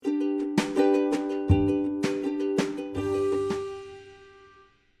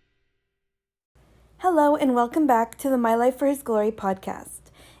Hello and welcome back to the My Life for His Glory podcast.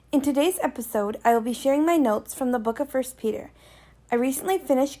 In today's episode, I will be sharing my notes from the book of 1 Peter. I recently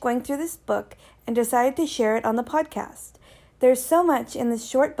finished going through this book and decided to share it on the podcast. There's so much in this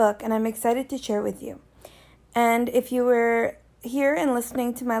short book and I'm excited to share it with you. And if you were here and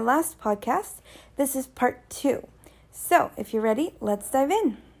listening to my last podcast, this is part 2. So if you're ready, let's dive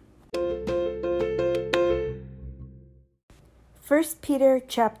in. 1 Peter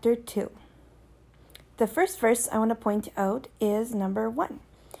chapter 2. The first verse I want to point out is number 1.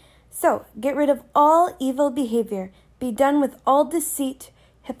 So, get rid of all evil behavior. Be done with all deceit,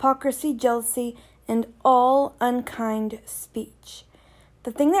 hypocrisy, jealousy, and all unkind speech.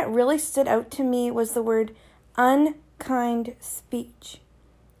 The thing that really stood out to me was the word unkind speech.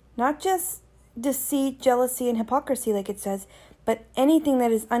 Not just deceit, jealousy, and hypocrisy like it says, but anything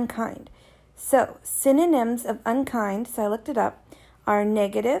that is unkind. So, synonyms of unkind, so I looked it up, are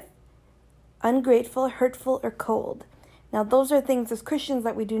negative, ungrateful, hurtful, or cold. Now, those are things as Christians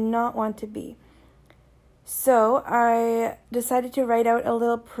that we do not want to be. So I decided to write out a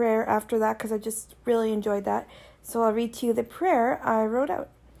little prayer after that because I just really enjoyed that. So I'll read to you the prayer I wrote out.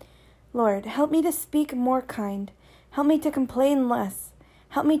 Lord, help me to speak more kind. Help me to complain less.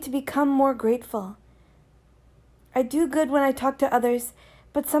 Help me to become more grateful. I do good when I talk to others,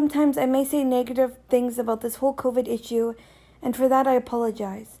 but sometimes I may say negative things about this whole COVID issue, and for that I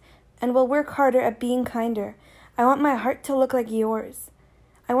apologize. And will work harder at being kinder. I want my heart to look like yours.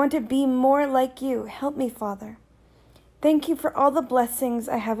 I want to be more like you. Help me, Father. Thank you for all the blessings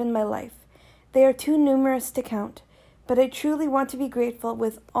I have in my life. They are too numerous to count, but I truly want to be grateful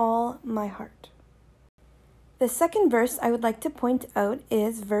with all my heart. The second verse I would like to point out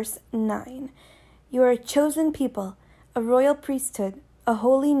is verse 9. You are a chosen people, a royal priesthood, a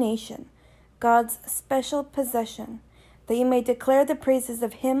holy nation, God's special possession, that you may declare the praises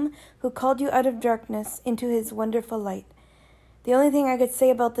of him who called you out of darkness into his wonderful light. The only thing I could say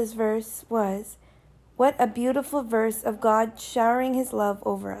about this verse was, what a beautiful verse of God showering his love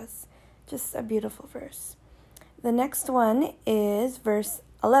over us. Just a beautiful verse. The next one is verse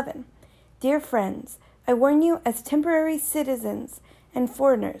 11. Dear friends, I warn you as temporary citizens and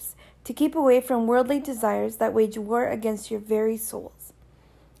foreigners to keep away from worldly desires that wage war against your very souls.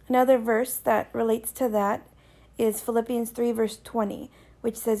 Another verse that relates to that is Philippians 3 verse 20,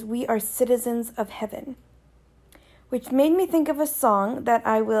 which says, we are citizens of heaven, which made me think of a song that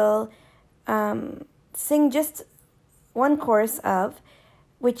I will sing just one chorus of,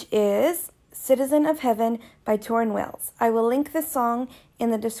 which is Citizen of Heaven by Torrin Wells. I will link this song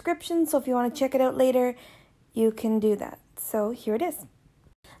in the description, so if you want to check it out later, you can do that. So here it is.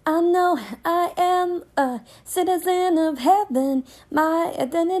 I know I am a citizen of heaven. My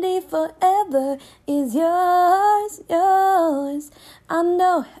identity forever is yours, yours. I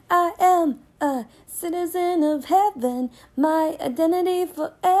know I am a citizen of heaven. My identity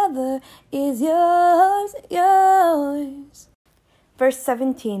forever is yours, yours. Verse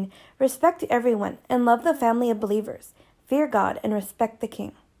 17. Respect everyone and love the family of believers. Fear God and respect the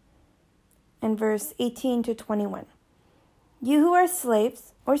king. And verse 18 to 21. You who are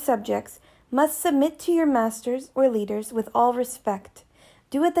slaves or subjects must submit to your masters or leaders with all respect.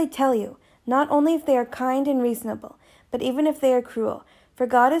 Do what they tell you, not only if they are kind and reasonable, but even if they are cruel. For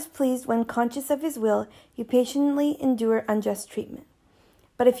God is pleased when, conscious of his will, you patiently endure unjust treatment.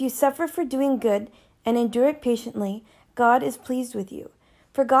 But if you suffer for doing good and endure it patiently, God is pleased with you.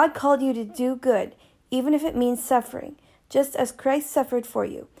 For God called you to do good, even if it means suffering, just as Christ suffered for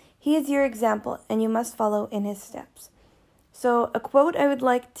you. He is your example, and you must follow in his steps. So a quote I would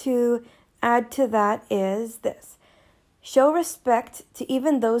like to add to that is this. Show respect to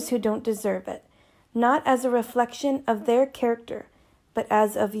even those who don't deserve it, not as a reflection of their character, but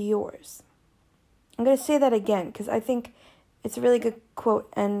as of yours. I'm going to say that again because I think it's a really good quote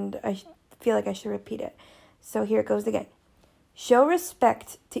and I feel like I should repeat it. So here it goes again. Show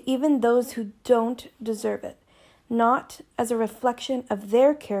respect to even those who don't deserve it, not as a reflection of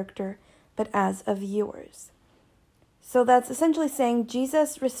their character, but as of yours. So that's essentially saying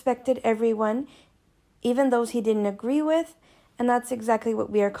Jesus respected everyone, even those he didn't agree with, and that's exactly what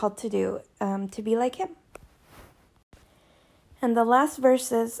we are called to do, to be like him. And the last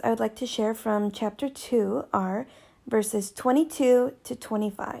verses I would like to share from chapter 2 are verses 22 to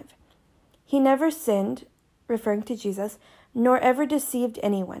 25. He never sinned, referring to Jesus, nor ever deceived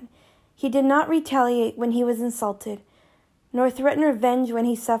anyone. He did not retaliate when he was insulted, nor threaten revenge when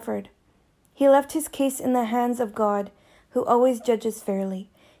he suffered. He left his case in the hands of God, who always judges fairly.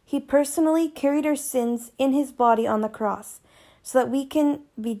 He personally carried our sins in his body on the cross, so that we can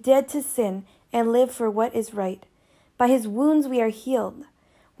be dead to sin and live for what is right. By his wounds we are healed.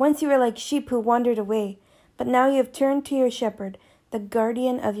 Once you were like sheep who wandered away, but now you have turned to your shepherd, the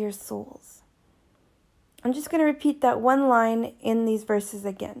guardian of your souls. I'm just going to repeat that one line in these verses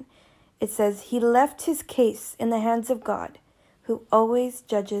again. It says, he left his case in the hands of God, who always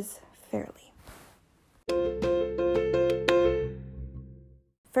judges fairly.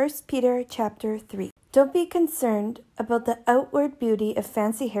 1 Peter chapter 3. Don't be concerned about the outward beauty of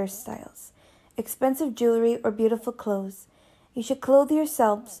fancy hairstyles, expensive jewelry, or beautiful clothes. You should clothe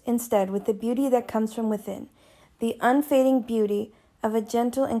yourselves instead with the beauty that comes from within, the unfading beauty of a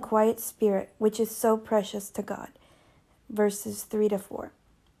gentle and quiet spirit, which is so precious to God. Verses 3-4.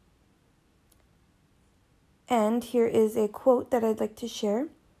 And here is a quote that I'd like to share.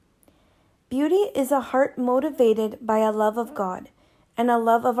 Beauty is a heart motivated by a love of God and a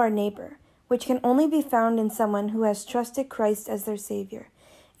love of our neighbor, which can only be found in someone who has trusted Christ as their Savior.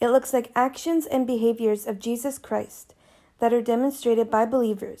 It looks like actions and behaviors of Jesus Christ that are demonstrated by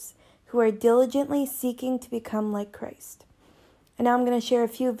believers who are diligently seeking to become like Christ. And now I'm going to share a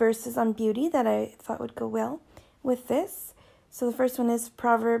few verses on beauty that I thought would go well with this. So the first one is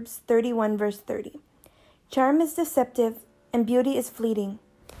Proverbs 31, verse 30. Charm is deceptive and beauty is fleeting.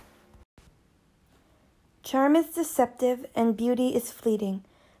 Charm is deceptive and beauty is fleeting,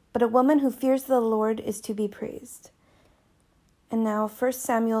 but a woman who fears the Lord is to be praised. And now 1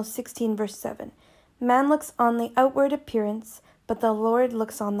 Samuel 16, verse 7. Man looks on the outward appearance, but the Lord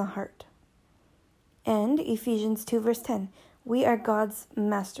looks on the heart. And Ephesians 2, verse 10. We are God's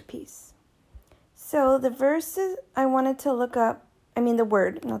masterpiece. So the verses I wanted to look up, the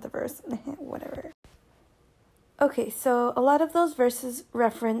word, not the verse, whatever. Okay, so a lot of those verses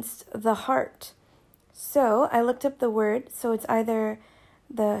referenced the heart. So I looked up the word, so it's either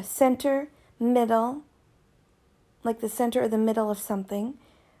the center, middle, like the center or the middle of something,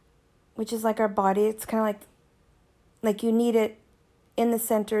 which is like our body. It's kind of like you need it in the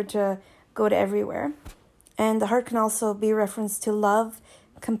center to go to everywhere. And the heart can also be referenced to love,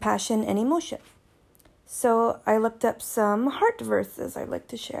 compassion, and emotion. So I looked up some heart verses I'd like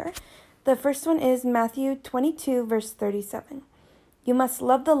to share. The first one is Matthew 22, verse 37. You must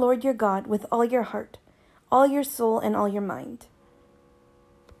love the Lord your God with all your heart, all your soul, and all your mind.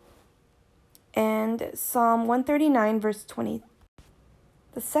 And Psalm 139, verse 20.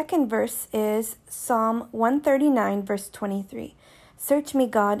 The second verse is Psalm 139, verse 23. Search me,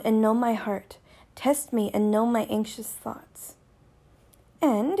 God, and know my heart. Test me and know my anxious thoughts.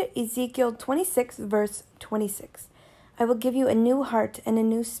 And Ezekiel 26, verse 26. I will give you a new heart and a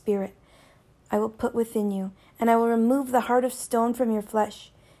new spirit I will put within you, and I will remove the heart of stone from your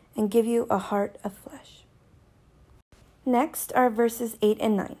flesh and give you a heart of flesh. Next are verses 8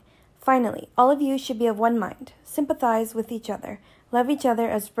 and 9. Finally, all of you should be of one mind, sympathize with each other, love each other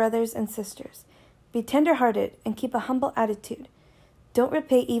as brothers and sisters. Be tender-hearted and keep a humble attitude. Don't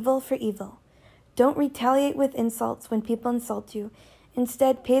repay evil for evil. Don't retaliate with insults when people insult you.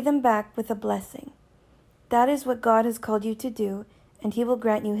 Instead, pay them back with a blessing. That is what God has called you to do, and He will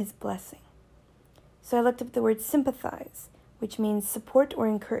grant you His blessing. So I looked up the word sympathize, which means support or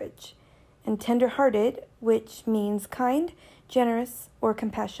encourage, and tender-hearted, which means kind, generous, or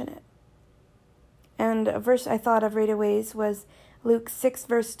compassionate. And a verse I thought of right away was Luke 6,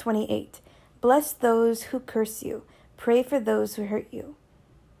 verse 28. Bless those who curse you. Pray for those who hurt you.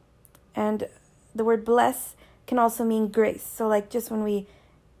 And the word bless can also mean grace. So like just when we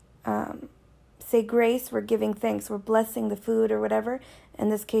say grace, we're giving thanks. We're blessing the food or whatever. In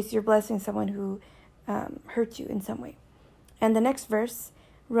this case, you're blessing someone who hurt you in some way. And the next verse,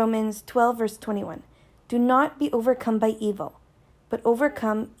 Romans 12, verse 21. Do not be overcome by evil, but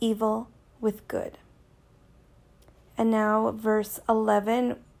overcome evil with good. And now verse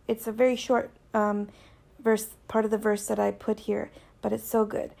 11, it's a very short verse, part of the verse that I put here, but it's so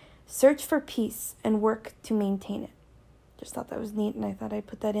good. Search for peace and work to maintain it. Just thought that was neat, and I thought I'd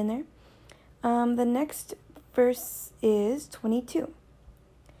put that in there. The next verse is 22.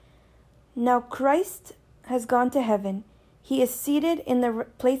 Now Christ has gone to heaven. He is seated in the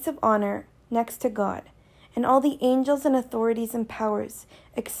place of honor next to God, and all the angels and authorities and powers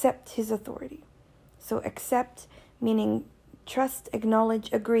accept His authority. So accept meaning trust,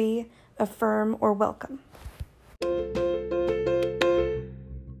 acknowledge, agree, affirm, or welcome.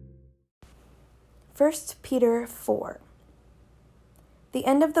 1 Peter 4. The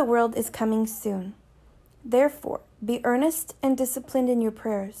end of the world is coming soon. Therefore, be earnest and disciplined in your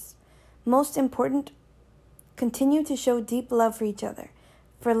prayers. Most important, continue to show deep love for each other,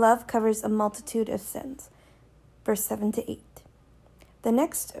 for love covers a multitude of sins. Verse 7-8. The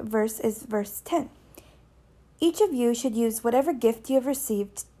next verse is verse 10. Each of you should use whatever gift you have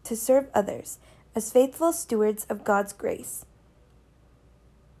received to serve others as faithful stewards of God's grace.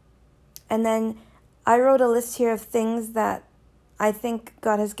 And then I wrote a list here of things that I think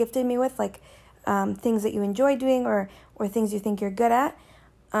God has gifted me with, like things that you enjoy doing or things you think you're good at.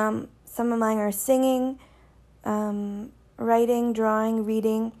 Some of mine are singing, writing, drawing,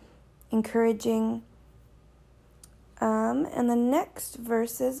 reading, encouraging. And the next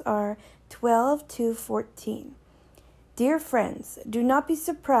verses are 12 to 14. Dear friends, do not be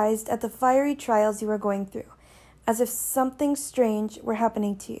surprised at the fiery trials you are going through, as if something strange were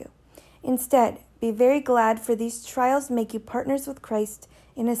happening to you. Instead, be very glad, for these trials make you partners with Christ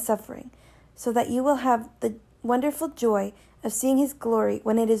in his suffering, so that you will have the wonderful joy of seeing his glory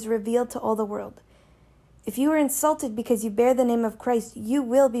when it is revealed to all the world. If you are insulted because you bear the name of Christ, you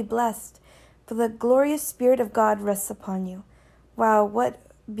will be blessed, for the glorious Spirit of God rests upon you. Wow, what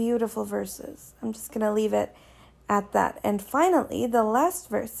beautiful verses. I'm just going to leave it at that. And finally, the last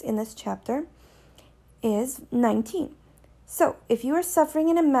verse in this chapter is 19. So, if you are suffering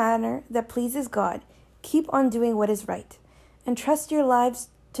in a manner that pleases God, keep on doing what is right, and trust your lives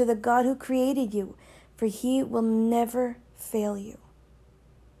to the God who created you, for he will never fail you.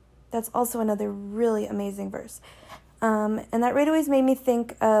 That's also another really amazing verse. And that right away made me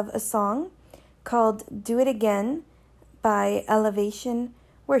think of a song called Do It Again by Elevation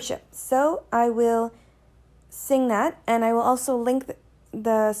Worship. So I will sing that, and I will also link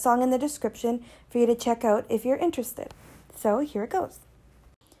the song in the description for you to check out if you're interested. So here it goes.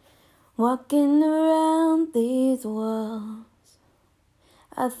 Walking around these walls,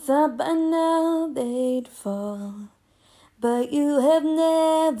 I thought by now they'd fall, but you have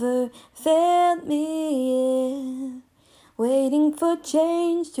never failed me yet. Waiting for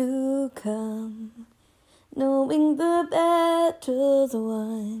change to come, knowing the battle's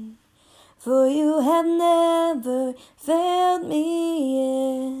won, for you have never failed me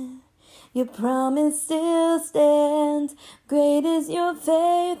yet. Your promise still stands, great is your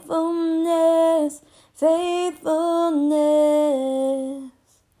faithfulness, faithfulness.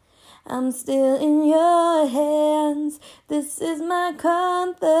 I'm still in your hands, this is my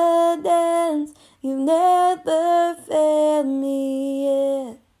confidence, you've never failed me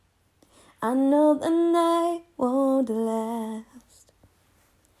yet. I know the night won't last,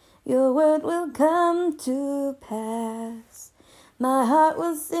 your word will come to pass. My heart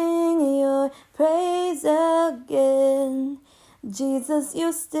will sing your praise again. Jesus,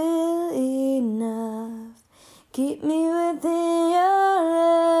 you're still enough. Keep me within your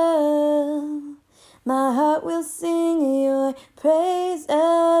love. My heart will sing your praise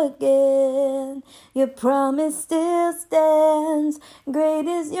again. Your promise still stands. Great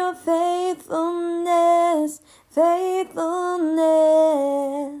is your faithfulness,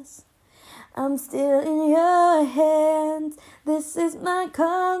 faithfulness. I'm still in your hands. This is my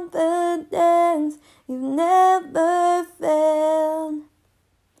confidence. You've never failed.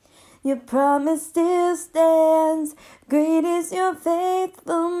 Your promise still stands. Great is your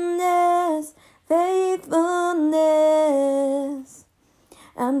faithfulness, faithfulness.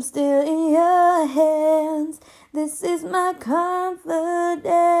 I'm still in your hands. This is my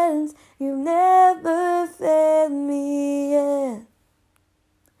confidence. You've never failed me yet.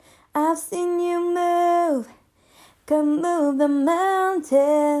 I've seen you move, come move the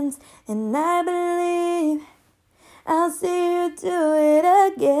mountains, and I believe I'll see you do it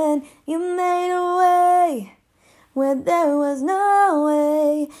again. You made a way where there was no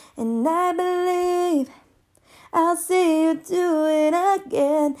way, and I believe I'll see you do it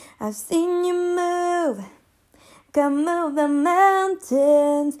again. I've seen you move, come move the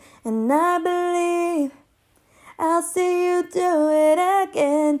mountains, and I believe I'll see you do it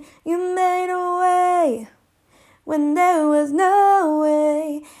again. You made a way when there was no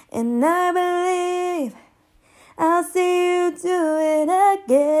way, and I believe I'll see you do it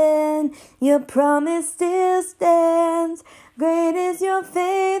again. Your promise still stands. Great is your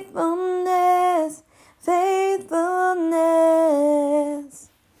faithfulness, faithfulness.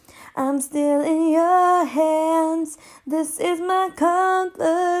 I'm still in your hands. This is my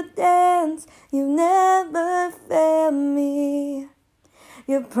confidence. You never failed me.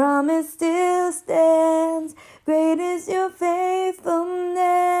 Your promise still stands. Great is your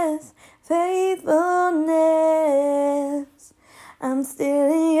faithfulness, faithfulness. I'm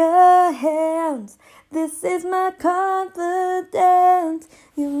still in your hands. This is my confidence.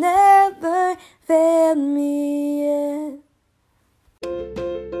 You never failed me yet.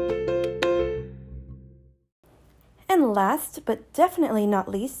 And last, but definitely not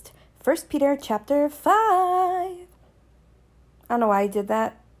least, 1 Peter chapter 5. I don't know why I did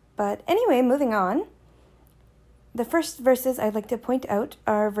that, but anyway, moving on. The first verses I'd like to point out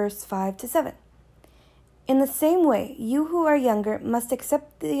are verse 5 to 7. In the same way, you who are younger must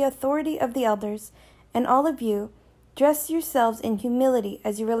accept the authority of the elders, and all of you, dress yourselves in humility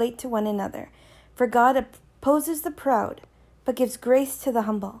as you relate to one another. For God opposes the proud, but gives grace to the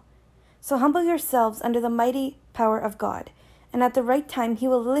humble. So humble yourselves under the mighty power of God, and at the right time he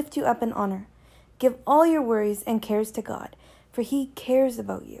will lift you up in honor. Give all your worries and cares to God, for he cares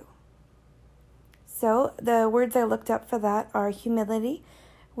about you. So the words I looked up for that are humility,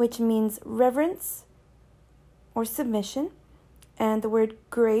 which means reverence or submission, and the word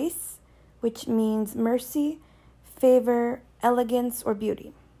grace, which means mercy, favor, elegance, or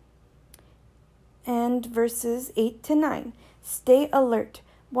beauty. And verses 8 to 9. Stay alert.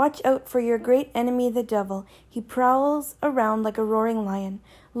 Watch out for your great enemy, the devil. He prowls around like a roaring lion,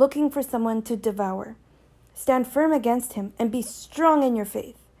 looking for someone to devour. Stand firm against him and be strong in your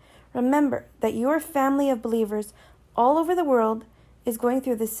faith. Remember that your family of believers all over the world is going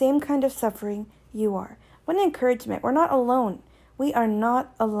through the same kind of suffering you are. What an encouragement. We're not alone. We are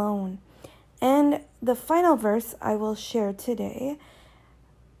not alone. And the final verse I will share today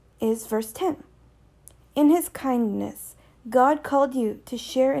is verse 10. In his kindness, God called you to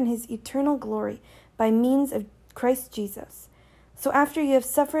share in his eternal glory by means of Christ Jesus. So after you have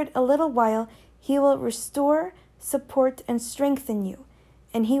suffered a little while, he will restore, support, and strengthen you,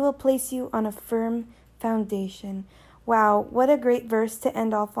 and he will place you on a firm foundation. Wow, what a great verse to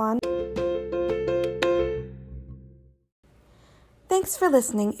end off on. Thanks for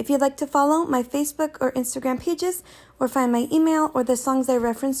listening. If you'd like to follow my Facebook or Instagram pages, or find my email or the songs I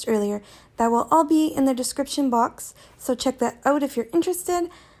referenced earlier, that will all be in the description box, so check that out if you're interested.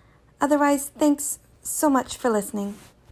 Otherwise, thanks so much for listening.